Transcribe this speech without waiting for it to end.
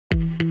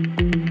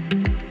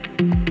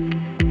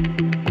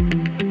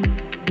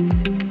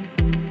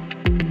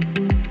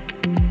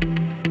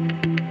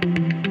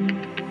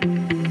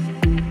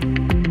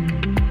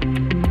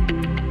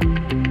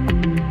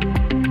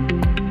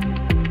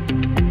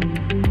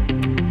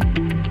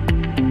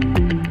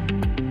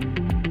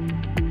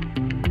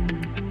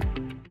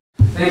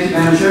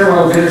Madam Chair.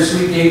 Well, a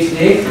bittersweet day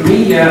today for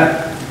me.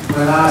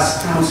 My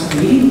last council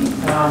meeting.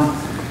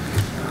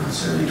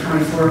 Certainly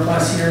 24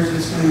 plus years.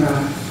 It's been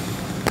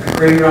a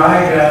great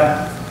ride.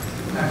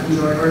 I've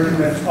enjoyed working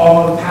with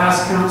all of the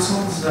past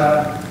councils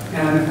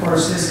and of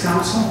course this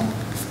council.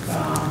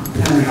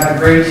 And we've had a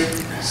great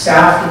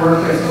staff to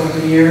work with over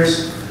the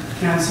years.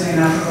 Can't say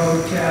enough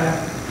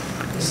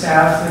about the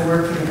staff that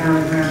work for the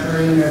County of Grande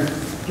Prairie and their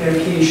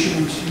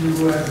dedication to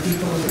the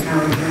people of the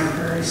County of Grande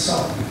Prairie. So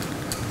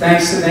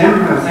thanks to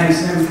them. Thanks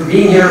to them for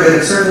being here. But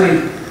it's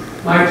certainly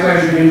my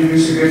pleasure to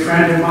introduce a good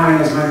friend of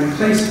mine as my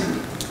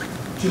replacement,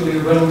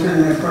 Joulia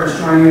Whittleton, and of course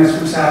joining us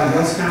from Saddle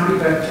Hills County,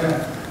 but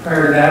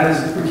prior to that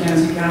as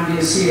Mackenzie County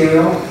as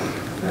CAO.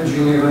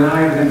 Joulia and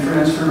I have been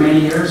friends for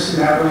many years in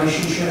that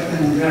relationship,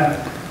 and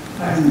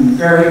I'm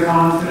very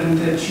confident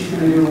that she's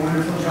going to do a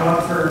wonderful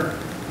job for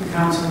the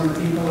council and the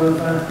people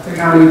of the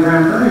County of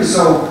Grande Prairie.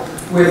 So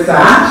with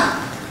that,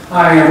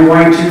 I am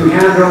going to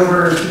hand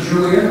over to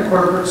Joulia the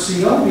corporate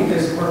seal,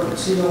 because the corporate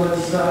seal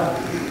is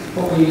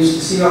what we use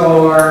to seal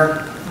all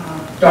our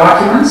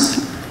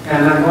documents,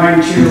 and I'm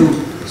going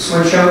to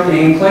switch out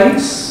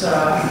nameplates.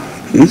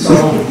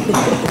 So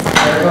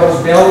there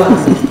goes Bill,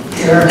 and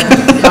here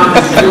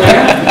comes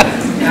Joulia,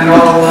 and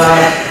I'll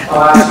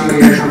ask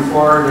Joulia to come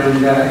forward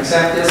and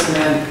accept this, and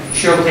then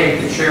she'll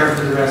take the chair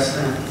for the rest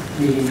of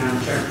the meeting,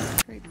 Madam Chair.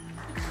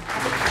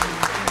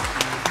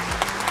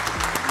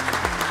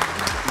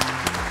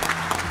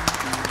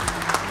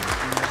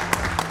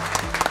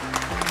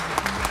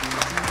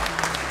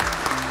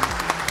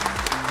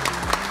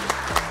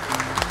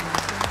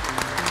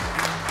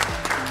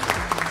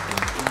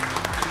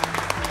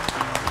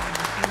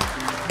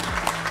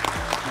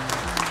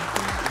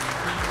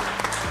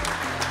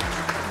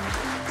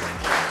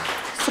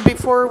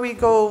 Before we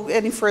go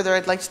any further,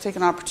 I'd like to take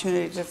an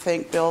opportunity to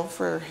thank Bill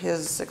for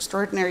his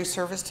extraordinary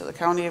service to the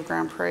County of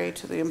Grande Prairie,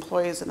 to the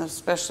employees, and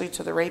especially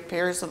to the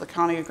ratepayers of the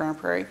County of Grande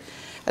Prairie.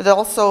 It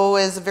also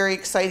is a very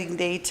exciting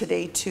day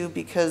today too,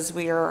 because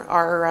we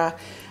are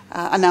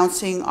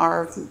announcing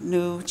our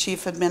new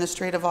Chief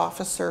Administrative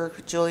Officer,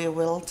 Joulia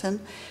Whittleton.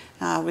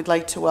 We'd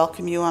like to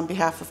welcome you on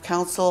behalf of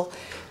Council.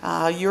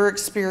 Your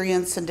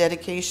experience and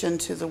dedication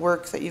to the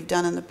work that you've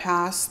done in the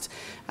past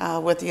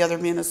with the other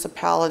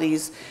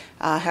municipalities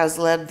has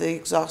led the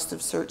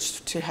exhaustive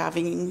search to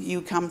having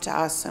you come to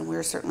us, and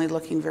we're certainly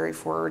looking very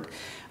forward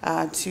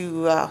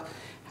to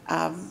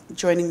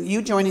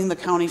joining the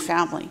county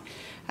family.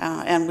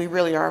 And we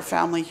really are a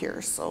family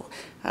here, so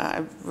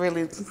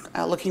really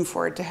looking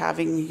forward to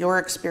having your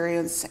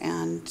experience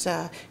and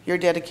your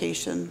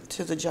dedication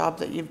to the job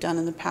that you've done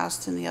in the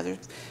past in the other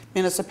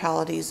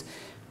municipalities,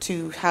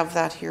 to have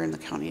that here in the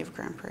County of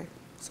Grande Prairie.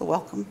 So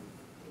welcome.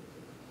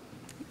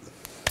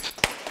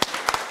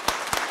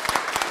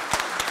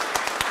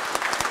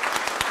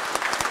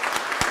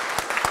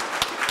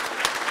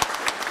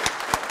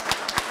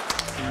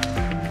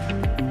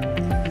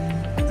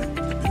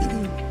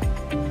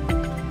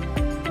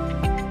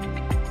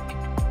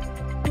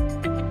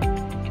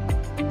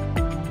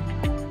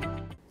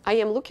 I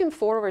am looking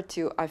forward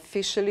to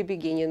officially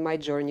beginning my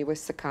journey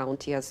with the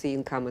county as the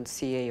incumbent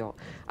CAO.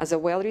 As a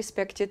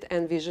well-respected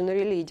and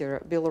visionary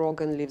leader, Bill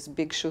Rogan leaves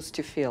big shoes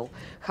to fill.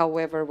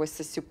 However, with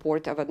the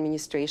support of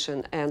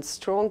administration and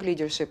strong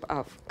leadership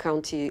of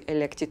county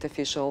elected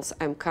officials,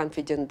 I'm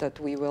confident that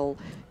we will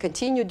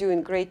continue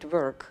doing great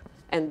work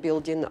and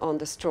building on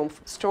the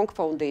strong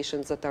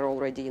foundations that are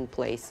already in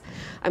place.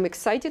 I'm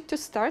excited to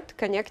start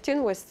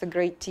connecting with the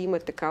great team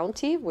at the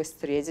county,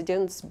 with the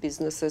residents,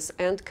 businesses,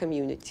 and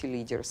community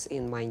leaders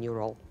in my new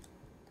role.